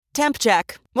Temp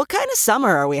check. What kind of summer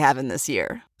are we having this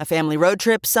year? A family road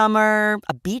trip summer?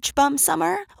 A beach bum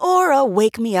summer? Or a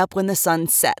wake me up when the sun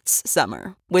sets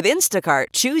summer? With Instacart,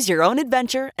 choose your own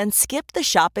adventure and skip the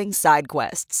shopping side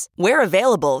quests. Where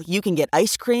available, you can get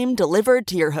ice cream delivered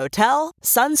to your hotel,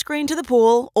 sunscreen to the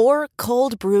pool, or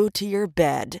cold brew to your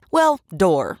bed. Well,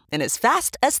 door, in as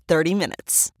fast as 30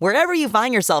 minutes. Wherever you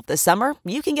find yourself this summer,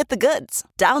 you can get the goods.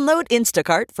 Download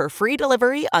Instacart for free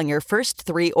delivery on your first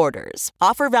 3 orders.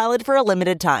 Offer valid for a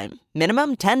limited time.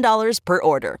 Minimum $10 per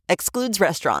order. Excludes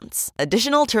restaurants.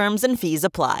 Additional terms and fees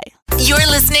apply. You're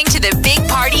listening to the Big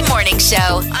Party Morning Show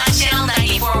on Channel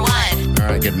 94.1. All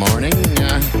right, good morning.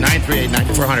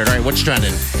 938-9400. All right, what's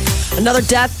trending? Another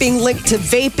death being linked to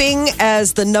vaping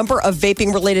as the number of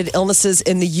vaping-related illnesses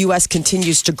in the U.S.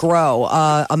 continues to grow.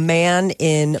 A man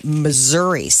in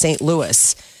Missouri, St.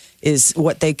 Louis, is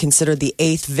what they consider the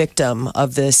 8th victim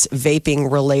of this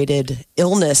vaping-related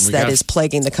illness that is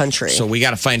plaguing the country. So we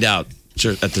got to find out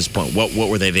at this point, what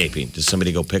were they vaping? Did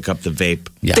somebody go pick up the vape?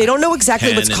 Yeah. They don't know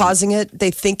exactly what's causing it.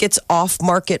 They think it's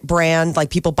off-market brand, like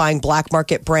people buying black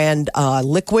market brand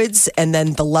liquids, and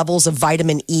then the levels of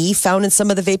vitamin E found in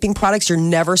some of the vaping products. You're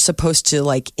never supposed to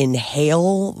like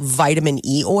inhale vitamin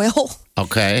E oil.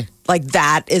 Okay. Like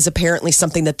that is apparently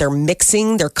something that they're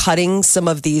mixing. They're cutting some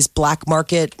of these black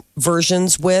market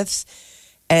versions with.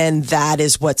 And that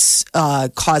is what's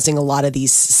causing a lot of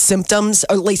these symptoms.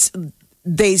 Or at least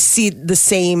they see the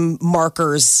same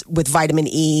markers with vitamin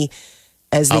E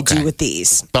as they do with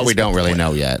these. But we don't really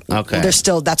know yet. Okay. They're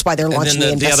still, that's why they're launching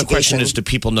the investigation. The other question is, do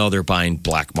people know they're buying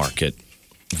black market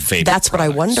vape That's products? what I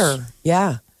wonder.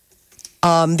 Yeah.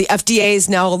 The FDA is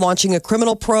now launching a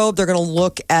criminal probe. They're going to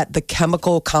look at the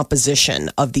chemical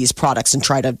composition of these products and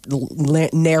try to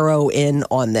narrow in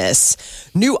on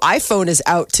this. New iPhone is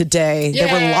out today. Yay!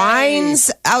 There were lines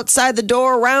outside the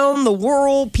door around the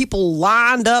world. People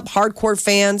lined up, hardcore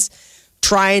fans,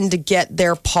 trying to get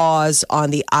their paws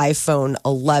on the iPhone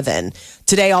 11.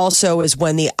 Today also is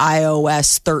when the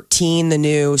iOS 13, the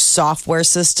new software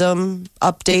system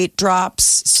update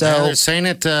drops. So they're saying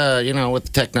it, with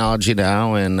the technology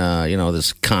now and,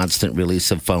 this constant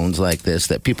release of phones like this,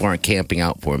 that people aren't camping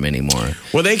out for them anymore.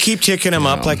 Well, they keep ticking them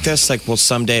up like this. Like, will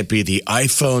someday it be the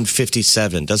iPhone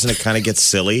 57? Doesn't it kind of get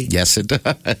silly? Yes, it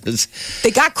does.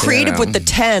 They got creative with the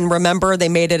 10. Remember, they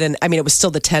made it it was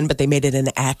still the 10, but they made it an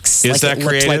X. Is that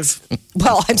creative?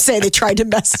 Well, I'm saying they tried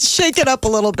to shake it up a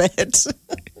little bit.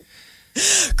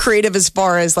 Creative as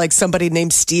far as like somebody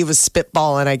named Steve was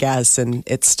spitballing, I guess, and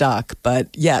it stuck. But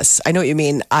yes, I know what you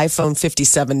mean. iPhone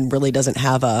 57 really doesn't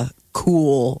have a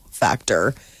cool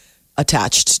factor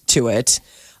attached to it.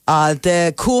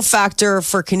 The cool factor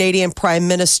for Canadian Prime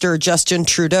Minister Justin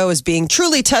Trudeau is being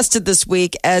truly tested this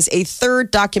week as a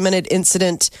third documented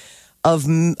incident of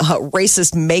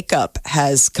racist makeup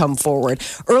has come forward.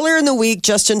 Earlier in the week,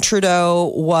 Justin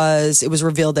Trudeau it was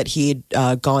revealed that he'd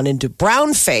gone into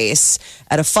brownface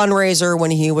at a fundraiser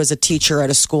when he was a teacher at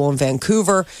a school in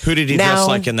Vancouver. Who did he dress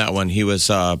like in that one? He was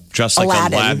dressed like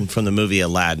Aladdin from the movie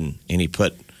Aladdin, and he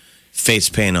put face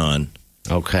paint on.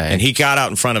 Okay. And he got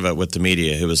out in front of it with the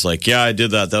media. He was like, yeah, I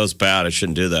did that. That was bad. I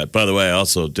shouldn't do that. By the way, I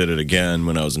also did it again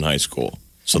when I was in high school.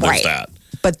 So there's that.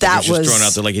 But that was just thrown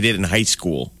out there like he did in high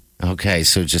school. Okay,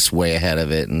 so just way ahead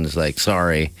of it, and it's like,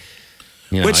 sorry.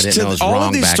 Which I didn't know it was all wrong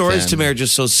of these back stories then. to me are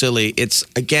just so silly. It's,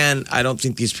 again, I don't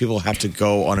think these people have to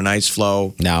go on an ice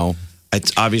flow. No.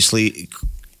 It's obviously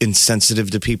insensitive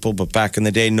to people, but back in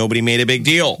the day, nobody made a big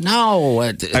deal. No.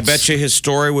 I bet you his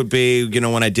story would be,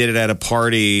 when I did it at a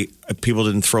party, people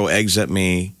didn't throw eggs at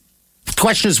me. The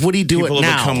question is, would he do people it now?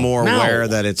 People have become more aware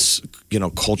that it's,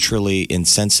 culturally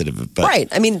insensitive. But right.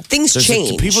 I mean, things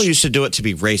change. People used to do it to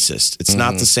be racist. It's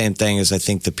not the same thing as I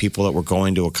think the people that were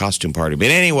going to a costume party. But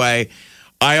anyway,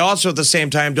 I also at the same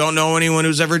time don't know anyone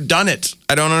who's ever done it.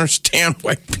 I don't understand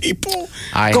why people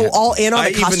go all in on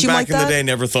a costume like that. Even back in the day,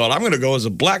 never thought I'm going to go as a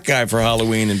black guy for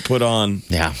Halloween and put on.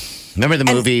 Yeah. Remember the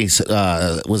movie,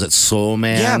 was it Soul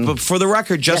Man? Yeah, but for the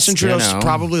record, Justin Trudeau's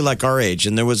probably like our age,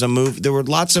 and there were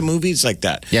lots of movies like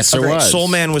that. Yes, there was. Soul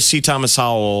Man was C. Thomas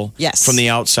Howell from The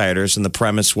Outsiders, and the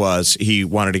premise was he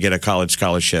wanted to get a college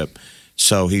scholarship,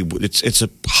 so it's a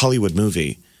Hollywood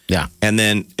movie. Yeah. And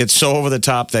then it's so over the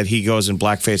top that he goes in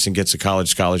blackface and gets a college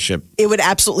scholarship. It would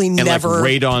absolutely never. And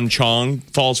like Raydon Chong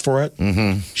falls for it.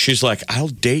 Mm-hmm. She's like, I'll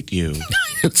date you.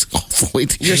 It's awful.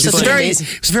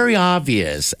 It's very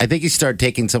obvious. I think he started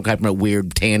taking some kind of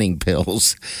weird tanning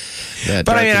pills. But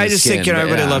I mean, I just think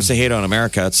everybody loves to hate on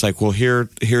America. It's like, well,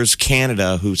 here's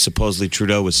Canada, who supposedly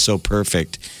Trudeau was so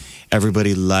perfect.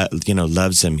 Everybody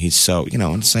loves him. He's so,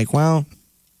 and it's like, well,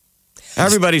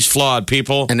 everybody's flawed,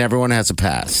 people. And everyone has a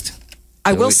past.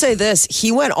 I will say this.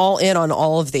 He went all in on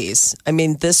all of these. I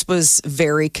mean, this was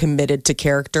very committed to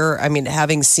character. I mean,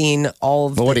 having seen all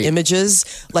of the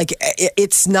images, like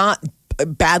it's not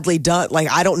badly done.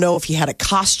 Like, I don't know if he had a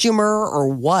costumer or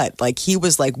what. Like, he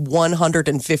was like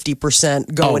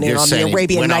 150% going in on the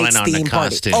Arabian Nights theme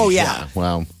party. Oh, yeah.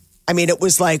 Well, I mean, it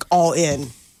was like all in.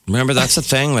 Remember, that's the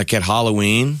thing. Like at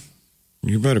Halloween,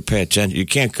 you better pay attention. You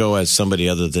can't go as somebody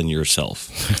other than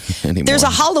yourself anymore. There's a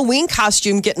Halloween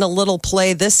costume getting a little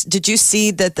play. Did you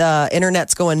see that the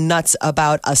internet's going nuts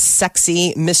about a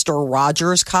sexy Mr.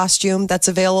 Rogers costume that's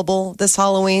available this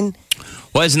Halloween?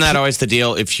 Well, isn't that always the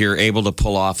deal? If you're able to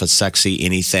pull off a sexy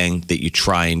anything, that you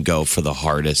try and go for the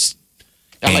hardest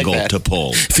angle to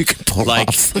pull. If you can pull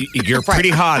off. You're pretty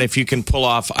hot if you can pull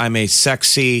off, I'm a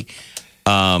sexy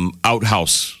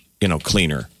outhouse,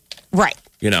 cleaner. Right.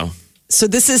 So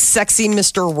this is sexy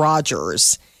Mr.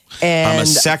 Rogers. And I'm a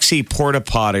sexy porta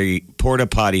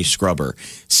potty scrubber.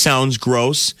 Sounds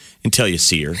gross until you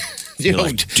see her. You're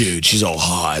like, dude, she's all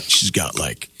hot. She's got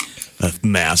like a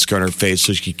mask on her face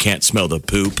so she can't smell the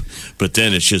poop. But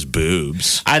then it's just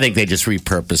boobs. I think they just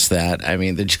repurposed that. I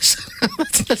mean, they just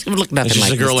look nothing it's just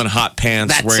like a girl this. in hot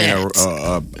pants wearing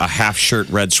a half shirt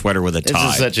red sweater with a tie.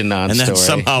 This is such a non-story. And then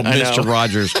somehow Mr.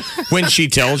 Rogers, when she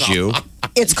tells you.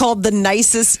 It's called the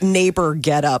nicest neighbor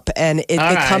getup, and it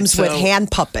comes with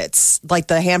hand puppets, like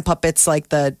the hand puppets, like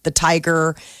the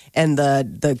tiger and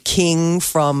the king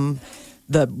from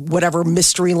the whatever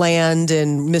mystery land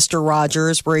in Mr.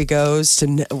 Rogers, where he goes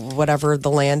to whatever the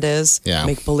land is,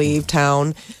 make believe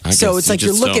town. So it's like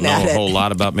you're looking at it. Don't know a whole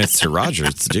lot about Mr.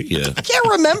 Rogers, do you? I can't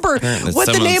remember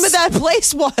what the name of that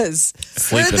place was.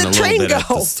 Where did the train go? At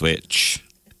the switch.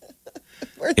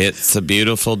 It's a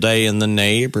beautiful day in the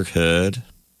neighborhood.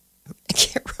 I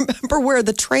can't remember where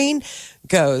the train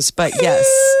goes, but yes,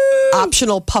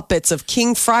 optional puppets of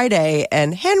King Friday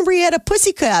and Henrietta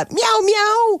Pussycat. Meow,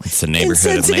 meow. It's a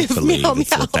neighborhood of make-believe.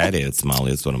 That's what that is,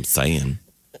 Molly, is what I'm saying.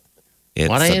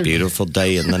 It's a beautiful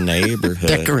day in the neighborhood.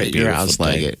 Decorate your house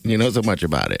like it. You know so much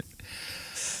about it.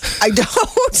 I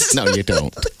don't. No, you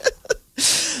don't.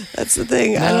 That's the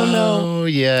thing. I don't know. Oh,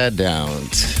 yeah,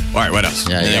 don't. All right, what else?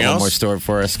 Yeah, you got one more story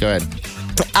for us? Go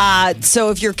ahead. So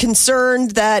if you're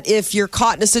concerned that if you're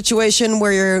caught in a situation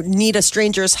where you need a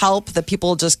stranger's help, that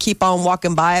people just keep on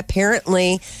walking by,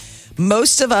 apparently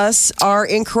most of us are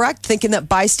incorrect thinking that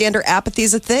bystander apathy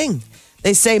is a thing.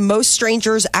 They say most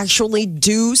strangers actually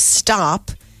do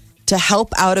stop to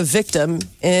help out a victim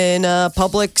in a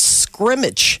public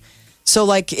scrimmage. So,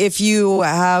 like, if you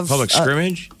have public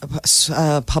scrimmage,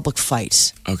 public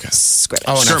fight, okay,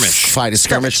 scrimmage, skirmish, fight, a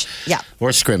skirmish, yeah,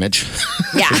 or scrimmage,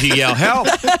 yeah. If you yell help,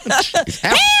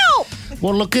 help.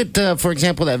 Well, look at, for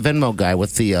example, that Venmo guy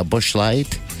with the Bush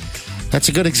Light. That's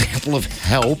a good example of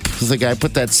help. The guy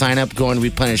put that sign up, going to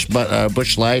replenish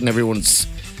Bush Light, and everyone's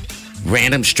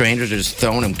random strangers are just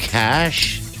throwing him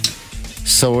cash.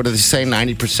 So what do they say?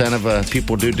 90% of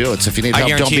people do it. So if you need help,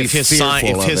 don't be fearful of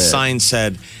it. If his sign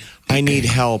said, I need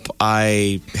help,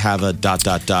 I have a ...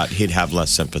 he'd have less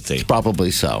sympathy.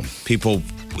 Probably so.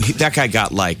 That guy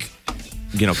got like,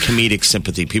 comedic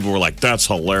sympathy. People were like, that's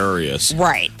hilarious.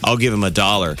 Right. I'll give him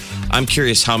 $1. I'm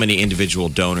curious how many individual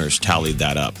donors tallied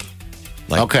that up.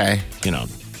 Like, okay.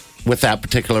 With that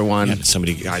particular one.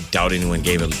 Yeah, I doubt anyone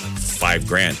gave him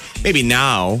 $5,000. Maybe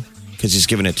now, because he's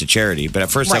giving it to charity. But at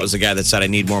first, that was the guy that said, I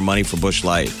need more money for Bush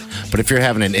Light. But if you're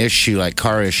having an issue, like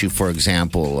car issue, for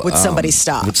example. Would somebody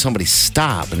stop? Would somebody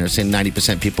stop? And they're saying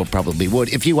 90% people probably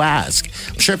would. If you ask.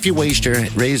 I'm sure if you waved your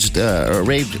hand,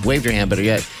 better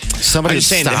yet, somebody I'm just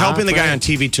saying, stop, helping the guy on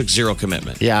TV took zero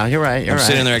commitment. Yeah, you're right. I'm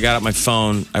sitting there, I got out my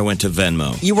phone, I went to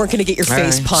Venmo. You weren't going to get your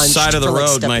face punched. Side of the for,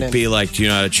 road might be like, do you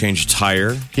know how to change a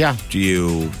tire? Yeah.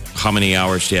 How many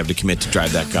hours do you have to commit to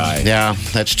drive that guy? Yeah,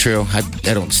 that's true. I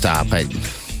don't stop. I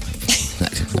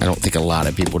don't think a lot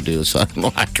of people do, so I don't know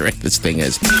how accurate this thing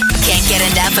is. Can't get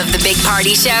enough of the Big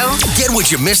Party Show? Get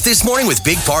what you missed this morning with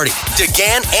Big Party,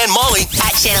 DeGan and Molly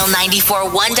At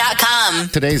channel941.com.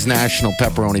 Today's National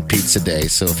Pepperoni Pizza Day,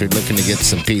 so if you're looking to get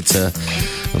some pizza,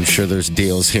 I'm sure there's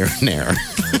deals here and there.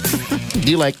 Do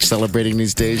you like celebrating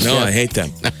these days? No, Jeff? I hate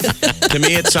them. To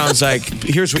me, it sounds like,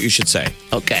 here's what you should say.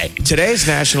 Okay. Today's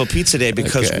National Pizza Day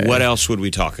because what else would we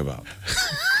talk about?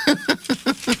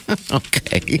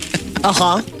 Okay.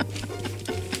 Uh-huh.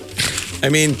 I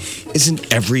mean,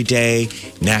 isn't every day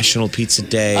National Pizza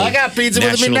Day? I got pizza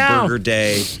with me now. National Burger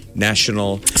Day.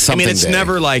 National. Something it's day.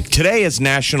 never like, today is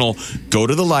National Go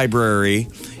to the library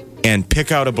and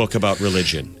pick out a book about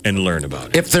religion and learn about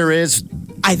it. If there is,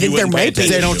 I think there might be.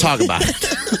 they don't talk about it.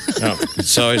 No.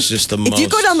 So it's just the most. If you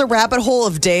go down the rabbit hole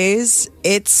of days,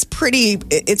 it's pretty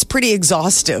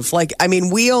exhaustive. Like, I mean,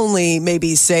 we only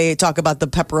maybe talk about the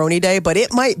pepperoni day, but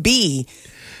it might be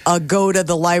go to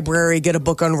the library, get a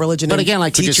book on religion. But again,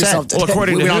 like teach we just yourself said, to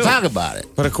according we to don't who? talk about it.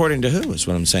 But according to who is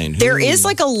what I'm saying. There is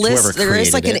like a list. There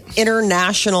is like an created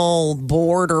international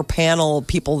board or panel of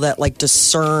people that like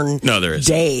discern No, there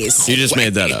isn't. days. You just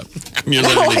made that up. You No,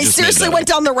 literally I just seriously made that went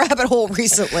up. down the rabbit hole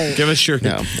recently. Give us your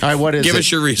No. All right, what is Give it?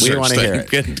 us your We research. wanna hear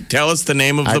thing. Tell us the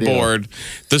name of I the do. board,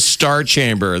 the Star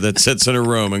Chamber that sits in a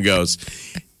room and goes.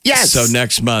 Yes. So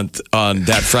next month on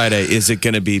that Friday, is it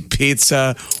going to be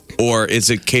pizza or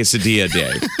is it quesadilla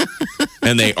day?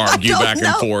 And they argue don't back and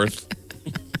know. forth.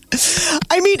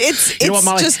 I mean, it's You know what,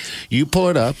 Molly? just You pull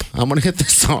it up. I'm going to hit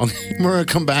this song. We're going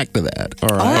to come back to that. All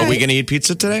right. Are we going to eat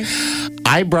pizza today?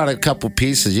 I brought a couple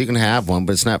pieces. You can have one,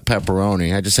 but it's not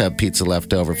pepperoni. I just have pizza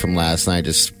left over from last night.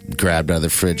 Just grabbed out of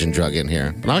the fridge and drug in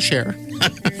here. But I'll share.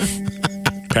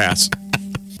 Pass.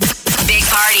 Big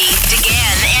Party,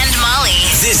 DeGan and Molly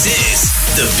This is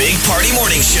the Big Party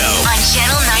Morning Show. on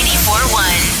Channel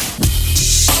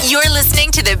 94.1. You're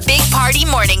listening to the Big Party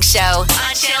Morning Show on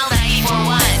Channel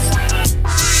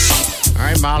 94.1. All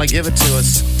right, Molly, give it to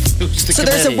us. Who's the So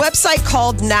there's a committee? website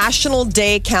called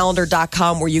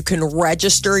nationaldaycalendar.com where you can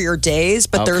register your days,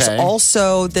 but there's Okay.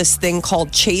 also this thing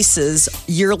called Chase's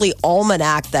yearly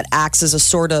almanac that acts as a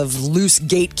sort of loose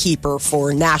gatekeeper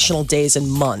for national days and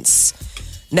months.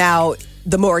 Now,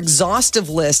 the more exhaustive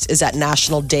list is at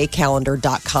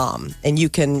nationaldaycalendar.com, and you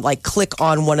can like click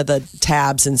on one of the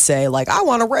tabs and say like, I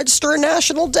want to register a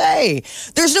national day.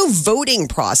 There's no voting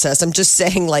process. I'm just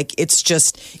saying like, it's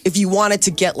just, if you wanted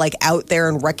to get like out there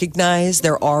and recognized,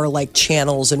 there are like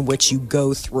channels in which you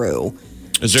go through.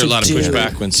 Is there a To lot of do.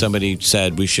 pushback when somebody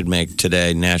said we should make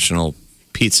today National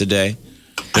Pizza Day?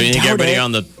 Do you think doubt everybody it.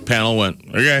 on the panel went,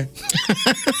 okay?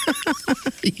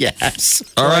 Yes.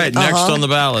 All right, next on the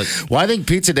ballot. Well, I think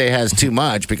Pizza Day has too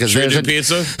much because Should we there's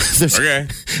do a, pizza? there's, Okay.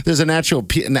 there's a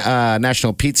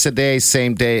National Pizza Day,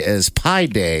 same day as Pie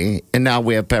Day, and now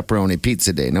we have Pepperoni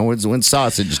Pizza Day. Now when's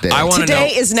Sausage Day? I want to know.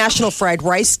 Today is National Fried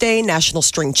Rice Day, National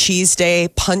String Cheese Day,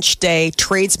 Punch Day,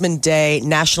 Tradesman Day,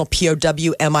 National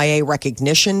POW MIA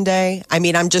Recognition Day. I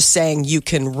mean, I'm just saying you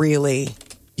can really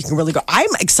go. I'm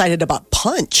excited about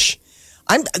Punch.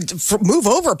 Move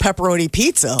over pepperoni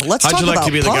pizza. Let's How'd talk you like about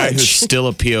to be the Punch. guy who's still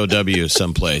a POW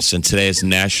someplace, and today is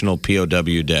National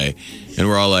POW Day, and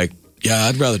we're all like, yeah,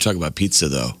 I'd rather talk about pizza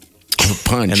though.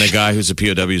 Punch. And the guy who's a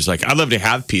POW is like, I'd love to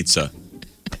have pizza,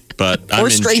 but I'm Or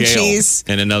in string jail cheese.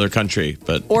 in another country.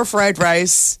 But or fried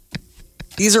rice.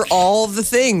 These are all the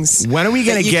things. When are we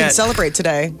gonna that you get- can celebrate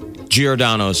today?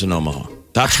 Giordano's in Omaha.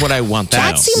 That's what I want to know.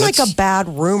 That seemed like a bad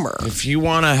rumor. If you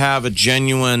want to have a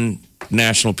genuine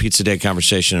National Pizza Day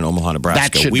conversation in Omaha, That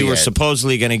Nebraska, should we be were it.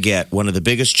 supposedly going to get one of the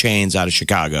biggest chains out of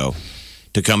Chicago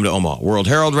to come to Omaha. World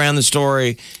Herald ran the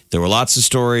story. There were lots of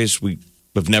stories. We've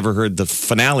never heard the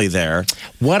finale there.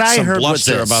 What I Some heard was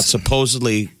bluster this. about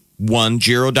supposedly one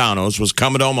Giordano's was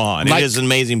coming to Omaha, and Like- it is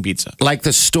amazing pizza. Like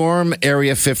the Storm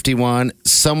Area 51,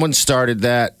 someone started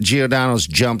that. Giordano's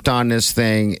jumped on this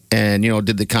thing and,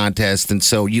 did the contest. And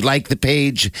so you like the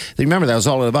page. Remember, that was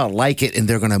all about like it, and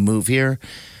they're going to move here.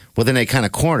 Well, then they kind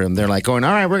of cornered them. They're like going,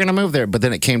 all right, we're going to move there. But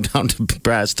then it came down to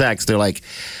brass tacks. They're like,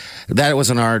 that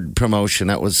wasn't our promotion.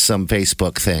 That was some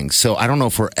Facebook thing. So I don't know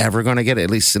if we're ever going to get it, at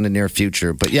least in the near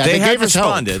future. But yeah, They gave have us hope.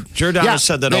 responded. Giordano Yeah,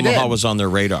 said that they Omaha did. was on their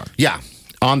radar. Yeah,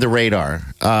 on the radar.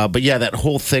 But yeah, that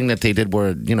whole thing that they did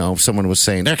where, someone was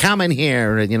saying, they're coming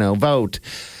here, vote,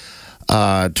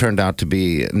 turned out to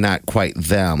be not quite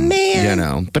them.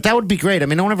 Man. But that would be great. I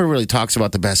mean, no one ever really talks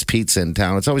about the best pizza in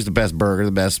town. It's always the best burger,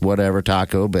 the best whatever,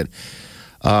 taco. But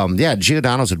yeah,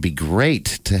 Giordano's would be great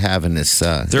to have in this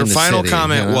Their in the final city,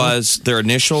 comment was, their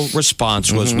initial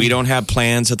response was, we don't have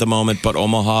plans at the moment, but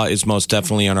Omaha is most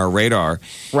definitely on our radar.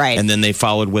 Right. And then they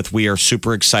followed with, we are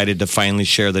super excited to finally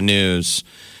share the news.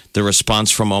 The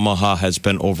response from Omaha has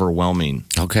been overwhelming.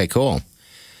 Okay, cool.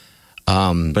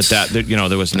 But that,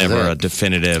 there was never it. a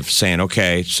definitive saying,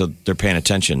 okay, so they're paying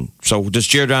attention. So does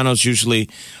Giordano's usually,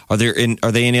 are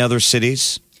they in other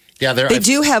cities? Yeah, They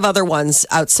do have other ones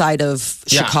outside of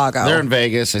Yeah, Chicago. they're in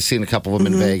Vegas. I've seen a couple of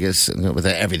them in Vegas. And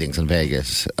everything's in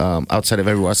Vegas. Outside of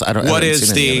everywhere else, I don't. What I haven't is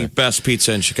seen any the other. best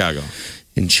pizza in Chicago?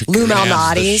 in Chicago? Lou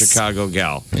Ask the Malnati's. Chicago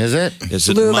gal. Is it? Is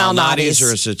it Lou Malnati's Malnati's.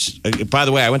 or is it? By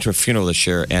the way, I went to a funeral this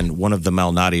year, and one of the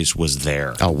Malnati's was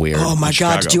there. Oh, weird. Oh my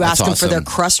Chicago. God! Did you That's ask them for their awesome.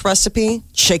 crust recipe?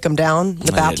 Shake them down in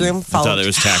the I bathroom. didn't. I thought it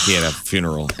was tacky at a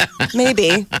funeral.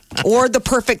 Maybe, or the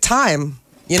perfect time.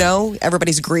 You know,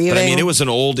 everybody's grieving. But I mean, it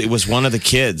was one of the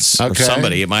kids or Okay.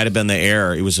 somebody. It might have been the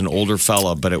heir. It was an older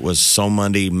fella, but it was So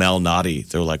Monday Malnati.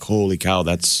 They were like, holy cow,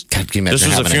 God, can you imagine this was a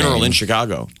having a funeral name? in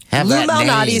Chicago. Have Lou that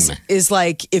Malnati's name. is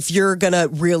like if you're gonna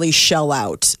really shell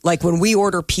out. Like when we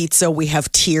order pizza, we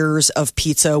have tiers of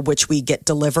pizza which we get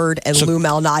delivered, and Lou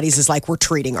Malnati's is like we're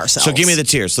treating ourselves. So give me the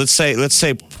tiers. Let's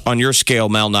say on your scale,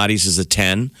 Malnati's is a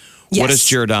 10. What Yes. is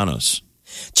Giordano's?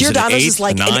 Giordano's is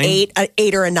like a an 9?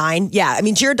 8 or a 9. Yeah, I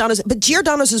mean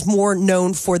Giordano's is more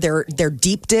known for their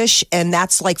deep dish, and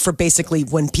that's like for basically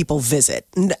when people visit.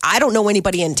 And I don't know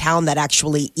anybody in town that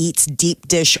actually eats deep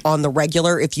dish on the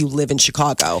regular if you live in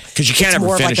Chicago. Because you can't It's ever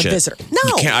more finish like a it. visitor. No,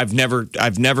 You can't,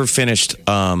 I've never finished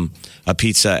a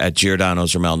pizza at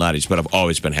Giordano's or Malnati's, but I've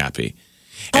always been happy.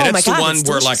 And Oh, that's my the God, one it's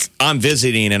where delicious. like I'm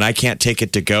visiting and I can't take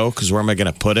it to go because where am I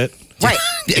going to put it? right.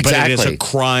 But it is Exactly. a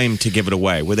crime to give it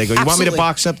away. Where they go, you want me to Absolutely.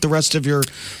 box up the rest of your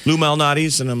Lou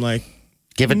Malnati's? And I'm like,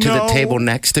 Give it to No. the table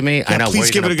next to me. I know. please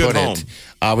where give you're it a gonna good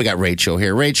put home. We got Rachel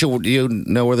here. Rachel, do you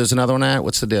know where there's another one at?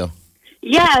 What's the deal?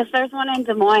 Yes, there's one in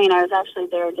Des Moines. I was actually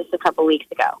there just a couple weeks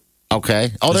ago.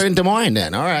 Okay. Oh, they're in Des Moines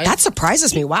then. All right. That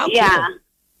surprises me. Wow. Yeah. cool.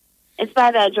 It's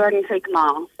by the Jordan Creek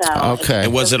Mall. So Okay.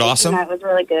 And was it awesome? It was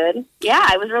really good.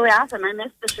 Yeah, it was really awesome. I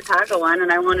missed the Chicago one,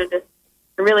 and I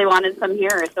really wanted some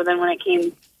here. So then when it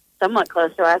came somewhat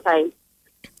close to us,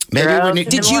 Maybe Girls when you. in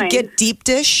Did Des you Moines. get deep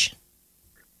dish?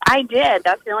 I did.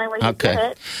 That's the only way you Okay.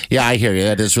 get it. Yeah, I hear you.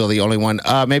 That is really the only one.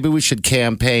 Maybe we should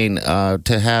campaign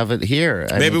to have it here.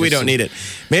 maybe we don't need it.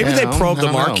 Maybe You they know, probed I the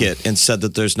don't know. market and said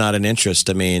that there's not an interest.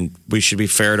 I mean, we should be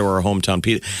fair to our hometown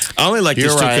pizza. I only like You're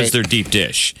these two right. because they're deep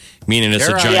dish, meaning it's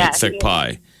You're a right. giant Yeah, thick yeah.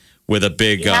 pie with a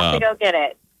big You have to go get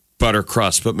it. butter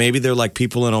crust. But maybe they're like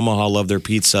people in Omaha love their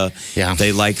pizza. Yeah.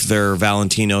 They like their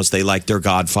Valentinos. They like their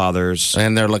Godfathers.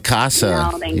 And they're La Casa,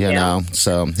 No, thank you you. know.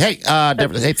 So, hey,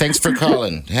 hey, thanks for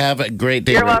calling. Have a great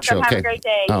day, You're Rachel. welcome. Have a Okay. great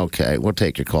day. Okay, we'll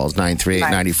take your calls.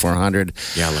 938-9400.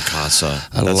 Yeah, La Casa.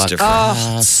 La That's different.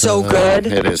 Oh, so good.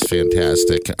 It is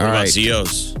fantastic. All What about right.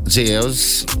 Zio's?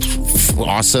 Zio's.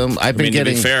 Awesome. I've I been mean,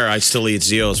 getting. to be fair, I still eat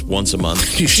Zio's once a month.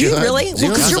 You Do you should. really? Well,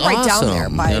 Zio's because is you're right down there.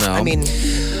 awesome, By, you know. I mean,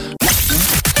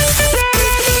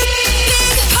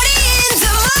 Party in the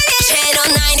morning. Channel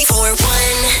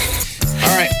 94.1.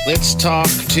 All right, let's talk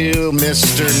to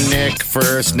Mr. Nick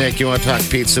first. Nick, you want to talk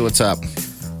pizza? What's up?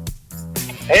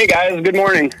 Hey guys, good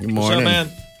morning. Good What's morning. up,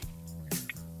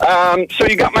 man? So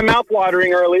you got my mouth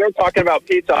watering earlier talking about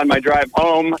pizza on my drive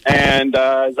home, and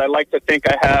as I like to think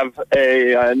I have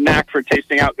a knack for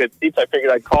tasting out good pizza, I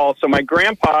figured I'd call. So my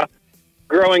grandpa,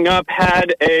 growing up,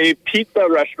 had a pizza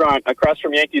restaurant across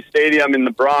from Yankee Stadium in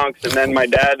the Bronx, and then my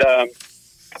dad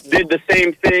did the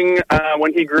same thing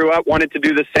when he grew up, wanted to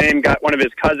do the same, got one of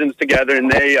his cousins together,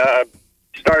 and they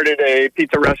started a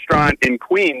pizza restaurant in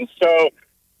Queens. So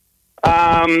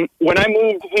when I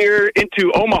moved here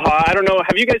into Omaha, I don't know,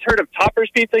 have you guys heard of Topper's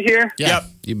Pizza here? Yeah, Yep.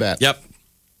 you bet. Yep.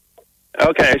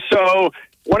 Okay, so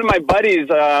one of my buddies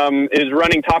is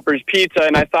running Topper's Pizza,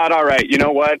 and I thought, all right, you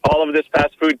know what? All of this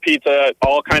fast food pizza,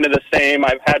 all kind of the same.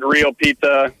 I've had real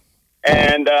pizza,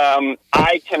 and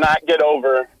I cannot get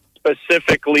over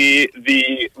specifically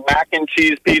the mac and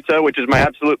cheese pizza, which is my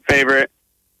absolute favorite,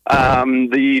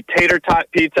 the tater tot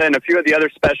pizza, and a few of the other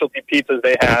specialty pizzas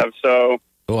they have. So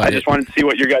Oh, I just wanted to see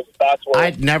what your guys' thoughts were.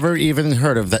 I'd never even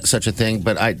heard of that such a thing,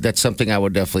 but that's something I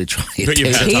would definitely try. But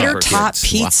you've had tater Topper's. tot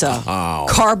pizza. Wow.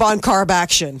 Carb on carb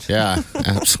action. Yeah,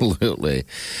 absolutely.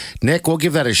 Nick, we'll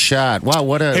give that a shot. Wow,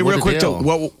 what a Hey, what real a quick deal.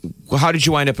 though, how did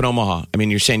you wind up in Omaha? I mean,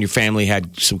 you're saying your family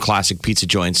had some classic pizza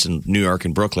joints in New York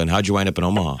and Brooklyn. How'd you wind up in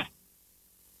Omaha?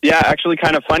 Yeah, actually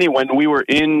kind of funny. When we were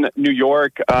in New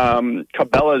York,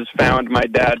 Cabela's found my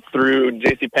dad through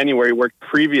JCPenney, where he worked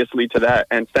previously to that,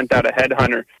 and sent out a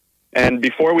headhunter. And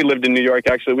before we lived in New York,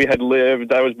 actually, I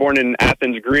was born in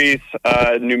Athens, Greece,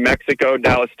 New Mexico,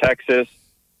 Dallas, Texas.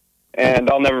 And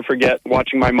I'll never forget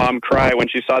watching my mom cry when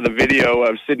she saw the video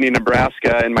of Sydney,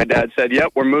 Nebraska, and my dad said,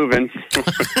 "Yep, we're moving."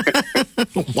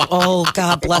 Oh,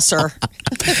 God bless her.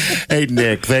 Hey,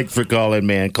 Nick, thanks for calling,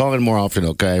 man. Call in more often,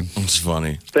 okay? It's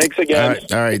funny. Thanks All again.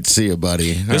 right, see you,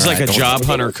 buddy. There's All like right, a don't- job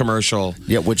hunter commercial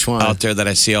Yeah, which one? out there that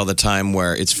I see all the time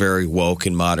where it's very woke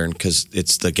and modern because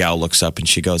it's the gal looks up and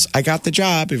she goes, "I got the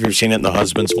job." Have you ever seen it? And the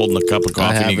husband's holding a cup of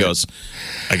coffee and he haven't. goes,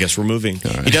 "I guess we're moving."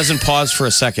 He doesn't pause for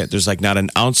a second. There's like not an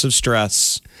ounce of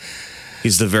stress.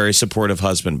 He's the very supportive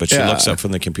husband, but she Yeah. looks up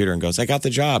from the computer and goes, "I got the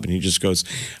job," and he just goes,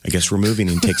 "I guess we're moving,"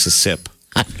 and takes a sip.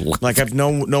 Like no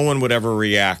one would ever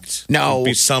react. No. There'd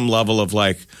be some level of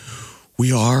like,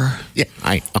 "We are," Yeah,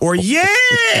 I know. or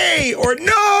 "Yay," or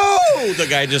 "No." The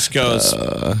guy just goes,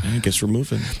 "I guess we're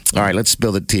moving." All right, let's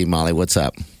build a team, Molly. What's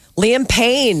up? Liam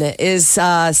Payne is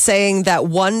saying that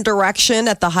One Direction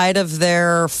at the height of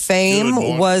their fame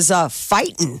was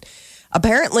fighting.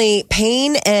 Apparently,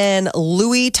 Payne and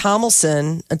Louis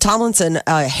Tomlinson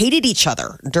hated each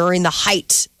other during the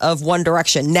height of One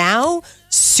Direction. Now,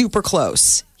 super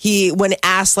close. When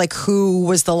asked like who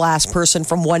was the last person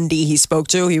from 1D he spoke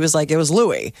to, he was like, it was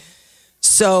Louis.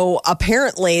 So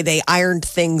apparently they ironed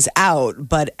things out,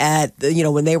 but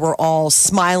when they were all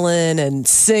smiling and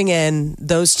singing,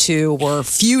 those two were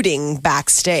feuding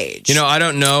backstage. I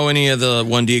don't know any of the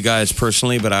 1D guys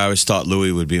personally, but I always thought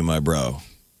Louis would be my bro.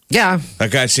 Yeah.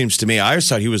 That guy seems to me, I always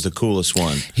thought he was the coolest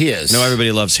one. He is. I know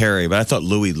everybody loves Harry, but I thought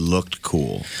Louis looked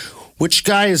cool. Which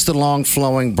guy is the long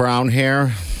flowing brown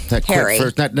hair? That Harry.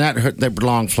 Quit first, not the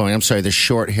long flowing. I'm sorry, the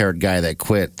short haired guy that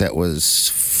quit. He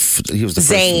was the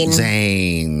Zayn. first.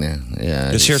 Zayn.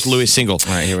 Yeah. Here's Louis single.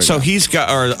 All right, here we so go. he's got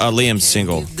Liam's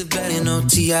single.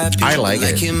 I like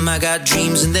it.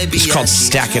 It's called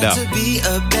Stack It Up.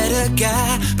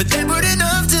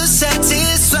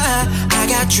 I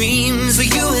got dreams for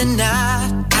you and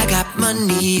I got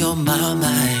money on my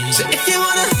mind. So if you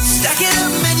wanna stack it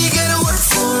up, man, you gotta work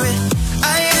for it.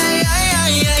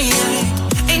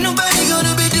 Ain't nobody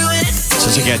gonna be doing it.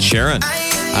 Sounds like Ed Sheeran.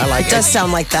 I like It does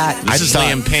sound like that. This is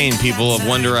Liam Payne, people of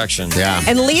One Direction. Yeah.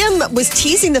 And Liam was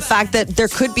teasing the fact that there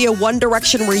could be a One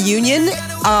Direction reunion.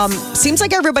 Seems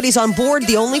like everybody's on board.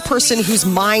 The only person whose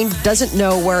mind doesn't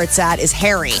know where it's at is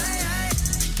Harry.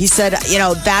 He said,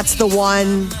 that's the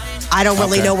one. I don't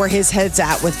really know where his head's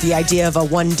at with the idea of a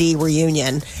 1D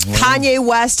reunion. Kanye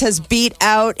West has beat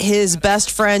out his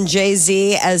best friend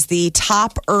Jay-Z as the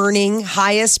top earning,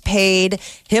 highest paid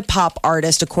hip hop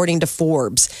artist, according to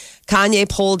Forbes. Kanye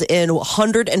pulled in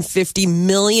 $150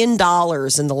 million in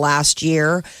the last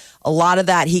year. A lot of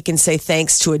that he can say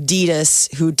thanks to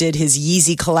Adidas, who did his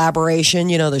Yeezy collaboration,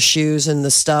 the shoes and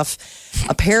the stuff.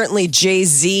 Apparently,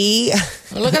 Jay-Z.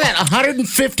 Look at that,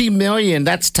 $150 million.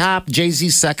 That's top.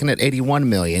 Jay-Z's second at $81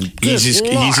 million.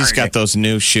 Yeezy's got those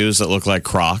new shoes that look like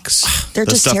Crocs. They're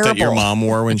the just stuff that your terrible. mom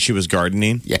wore when she was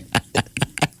gardening. Yeah.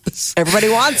 Everybody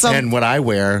wants them. And what I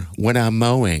wear when I'm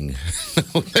mowing.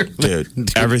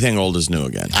 Dude, everything old is new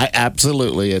again.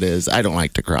 Absolutely it is. I don't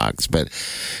like the Crocs, but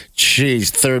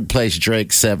geez, third place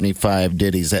Drake 75,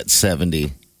 Diddy's at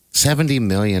 70. $70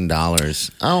 million.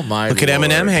 Oh my Look at Lord.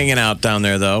 Eminem hanging out down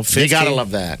there though. 50. You gotta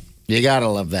love that. You gotta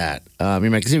love that.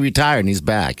 Because he retired and he's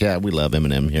back. Yeah, we love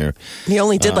Eminem here. He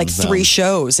only did like 3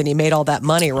 shows and he made all that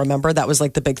money. Remember? That was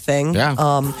like the big thing.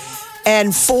 Yeah.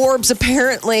 And Forbes,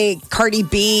 apparently, Cardi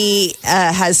B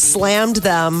has slammed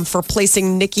them for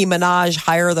placing Nicki Minaj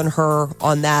higher than her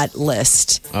on that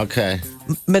list. Okay.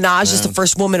 Minaj is the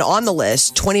first woman on the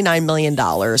list, $29 million.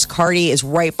 Cardi is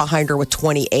right behind her with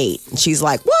 28. And she's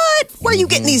like, what? Where are you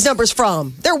getting these numbers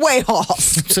from? They're way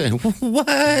off.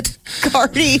 What?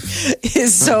 Cardi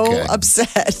is so Okay.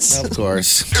 upset. Of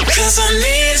course. You're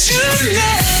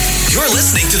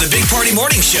listening to the Big Party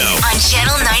Morning Show. On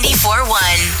Channel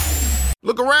 94.1.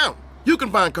 Look around. You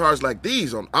can find cars like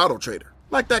these on AutoTrader,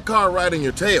 like that car right in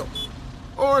your tail.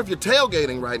 Or if you're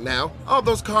tailgating right now, all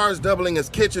those cars doubling as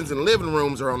kitchens and living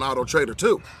rooms are on AutoTrader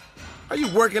too. Are you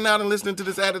working out and listening to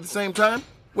this ad at the same time?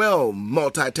 Well,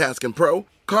 multitasking pro,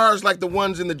 cars like the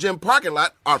ones in the gym parking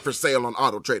lot are for sale on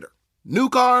AutoTrader. New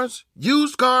cars,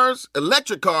 used cars,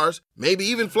 electric cars, maybe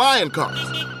even flying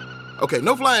cars. Okay,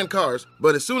 no flying cars,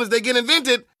 but as soon as they get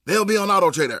invented, they'll be on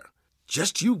AutoTrader.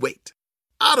 Just you wait.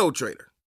 AutoTrader.